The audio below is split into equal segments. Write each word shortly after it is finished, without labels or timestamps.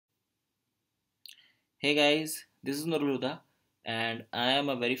Hey guys, this is Nurul and I am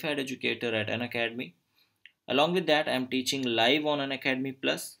a verified educator at Unacademy. Along with that, I am teaching live on Unacademy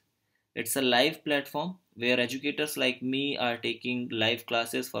Plus. It's a live platform where educators like me are taking live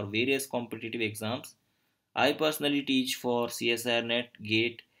classes for various competitive exams. I personally teach for CSIR NET,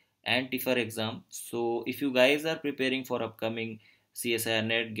 GATE, and TIFR exam. So if you guys are preparing for upcoming CSIR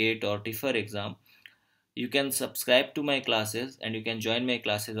NET, GATE, or TIFR exam, you can subscribe to my classes and you can join my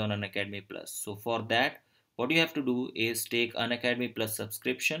classes on Unacademy Plus. So for that, what you have to do is take Unacademy Plus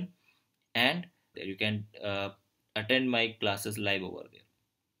subscription and you can attend my classes live over there.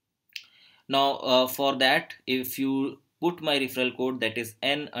 Now for that, if you put my referral code, that is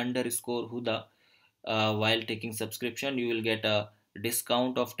n_huda, while taking subscription, you will get a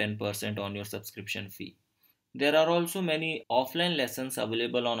discount of 10% on your subscription fee. There are also many offline lessons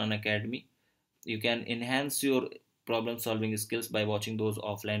available on Unacademy. You can enhance your problem solving skills by watching those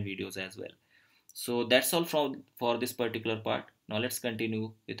offline videos as well. So that's all for this particular part. Now let's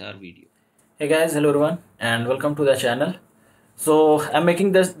continue with our video. Hey guys, hello everyone and welcome to the channel. So I'm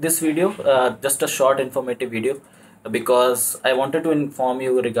making this video, just a short informative video, because I wanted to inform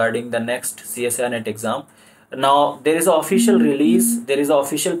you regarding the next CSIR NET exam. Now there is an official release, there is an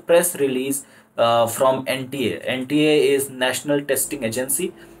official press release from NTA. NTA is National Testing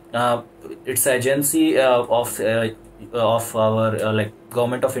Agency. It's an agency of our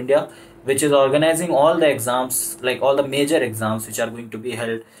government of India, which is organizing all the exams, like all the major exams which are going to be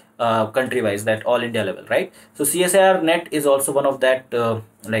held country wise, that all India level, right? So CSIR NET is also one of that all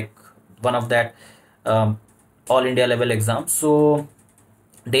India level exams. So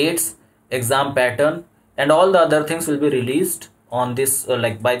dates, exam pattern, and all the other things will be released on this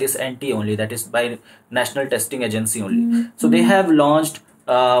by this NT only, that is by National Testing Agency only. So they have launched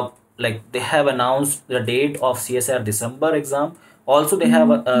they have announced the date of CSIR December exam. Also they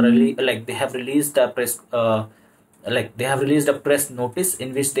have they have released a press notice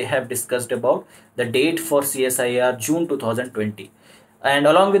in which they have discussed about the date for CSIR June 2020. And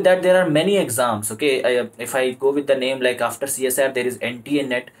along with that, there are many exams. Okay, if I go with the name, like after CSIR there is NTA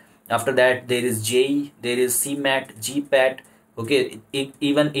NET, after that there is JE, there is CMAT, GPAT, okay,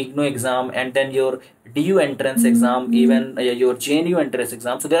 even IGNO exam, and then your DU entrance exam, even your JNU entrance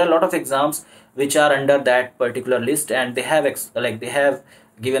exam. So there are a lot of exams which are under that particular list, and they have they have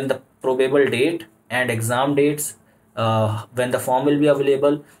given the probable date and exam dates, when the form will be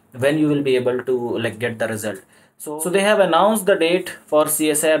available, when you will be able to get the result. So they have announced the date for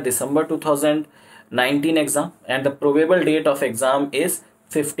CSIR December 2019 exam, and the probable date of exam is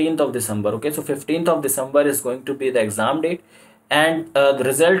 15th of December. Okay, so 15th of December is going to be the exam date, and the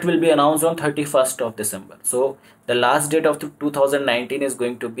result will be announced on 31st of December. So the last date of 2019 is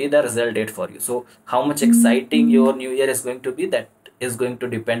going to be the result date for you. So how much exciting your new year is going to be, that is going to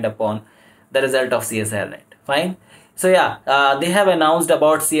depend upon the result of CSIR NET. Fine. So yeah, they have announced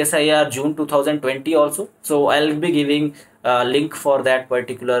about CSIR June 2020 also. So I'll be giving a link for that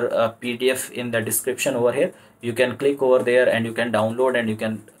particular PDF in the description over here. You can click over there and you can download, and you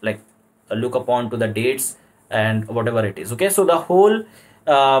can look upon to the dates and whatever it is. Okay, so the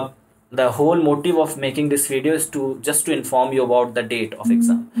whole motive of making this video is just to inform you about the date of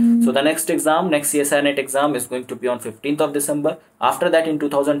exam. So the next CSIR NET exam is going to be on 15th of December. After that, in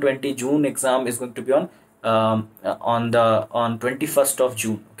 2020 June exam is going to be on 21st of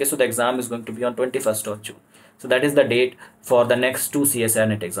June. Okay, so the exam is going to be on 21st of June. So that is the date for the next two CSIR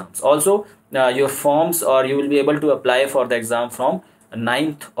NET exams. Also, your forms, or you will be able to apply for the exam from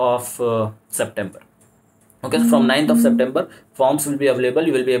 9th of September. Okay, so from 9th of September, forms will be available.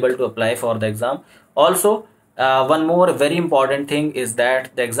 You will be able to apply for the exam. Also, one more very important thing is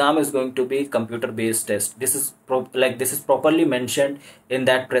that the exam is going to be computer based test. This is properly mentioned in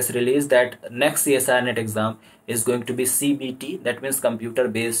that press release, that next CSIR NET exam is going to be CBT, that means computer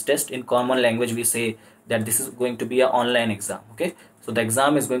based test. In common language we say that this is going to be an online exam. Okay, so the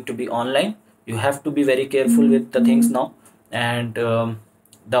exam is going to be online. You have to be very careful with the things now. And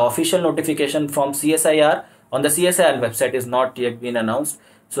the official notification from CSIR on the CSIR website is not yet been announced.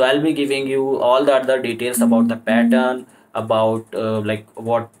 So I'll be giving you all the other details about the pattern, about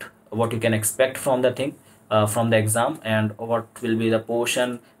what you can expect from the thing, from the exam, and what will be the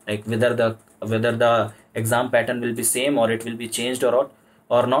portion, like whether the exam pattern will be same or it will be changed or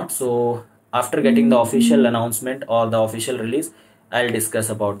not. So after getting the official announcement or the official release, I'll discuss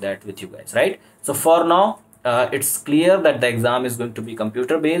about that with you guys, right? So for now, it's clear that the exam is going to be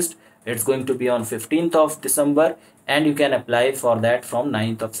computer based. It's going to be on 15th of December, and you can apply for that from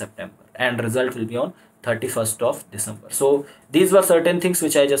 9th of September, and result will be on 31st of December. So these were certain things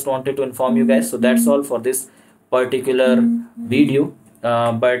which I just wanted to inform you guys. So that's all for this particular video.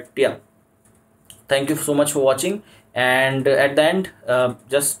 But yeah, thank you so much for watching. And at the end,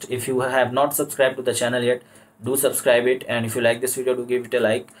 just if you have not subscribed to the channel yet, do subscribe it, and if you like this video, do give it a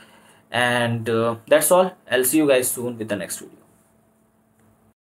like. And that's all. I'll see you guys soon with the next video.